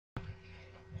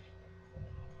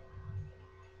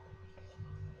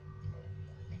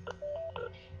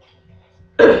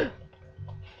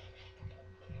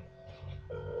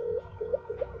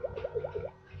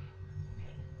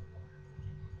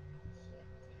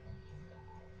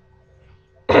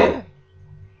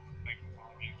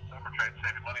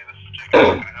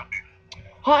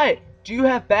Hi, do you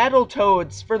have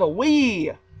Battletoads for the Wii?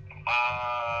 Do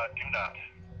not.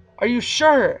 Are you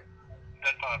sure?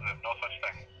 Dead positive. No such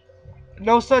thing.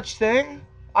 No such thing?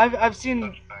 I've No seen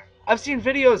such thing. I've seen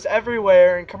videos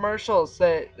everywhere and commercials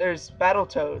that there's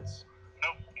Battletoads.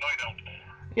 Nope. No, you don't.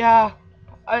 Yeah,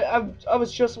 I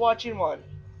was just watching one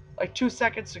like 2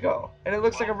 seconds ago, and it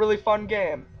looks like a really fun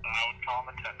game. I would call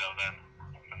Nintendo then,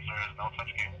 since there is no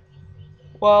such game.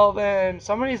 Well, then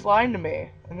somebody's lying to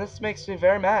me, and this makes me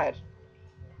very mad.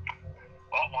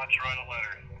 Well, why don't you write a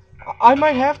letter? I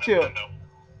might have to, Nintendo.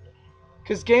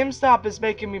 cause GameStop is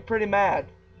making me pretty mad.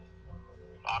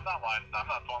 I'm not lying. I'm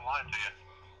not the one lying to you.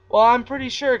 Well, I'm pretty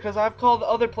sure, cause I've called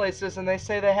other places and they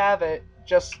say they have it,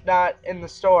 just not in the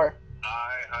store.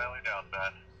 I highly doubt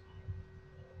that.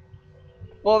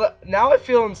 Well, now I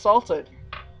feel insulted.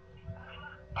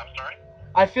 I'm sorry?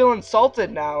 I feel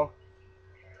insulted now.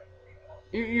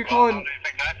 You're Well, calling... how do you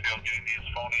think I feel getting these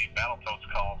phony Battletoads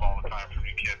calls all the time from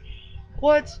you kids?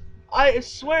 What? I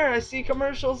swear I see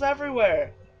commercials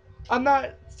everywhere. I'm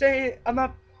not saying... I'm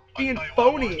not being I'll tell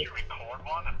you phony. What, why don't you record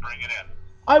one and bring it in?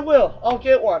 I will. I'll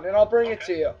get one and I'll bring it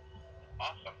to you.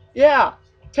 Awesome. Yeah.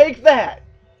 Take that.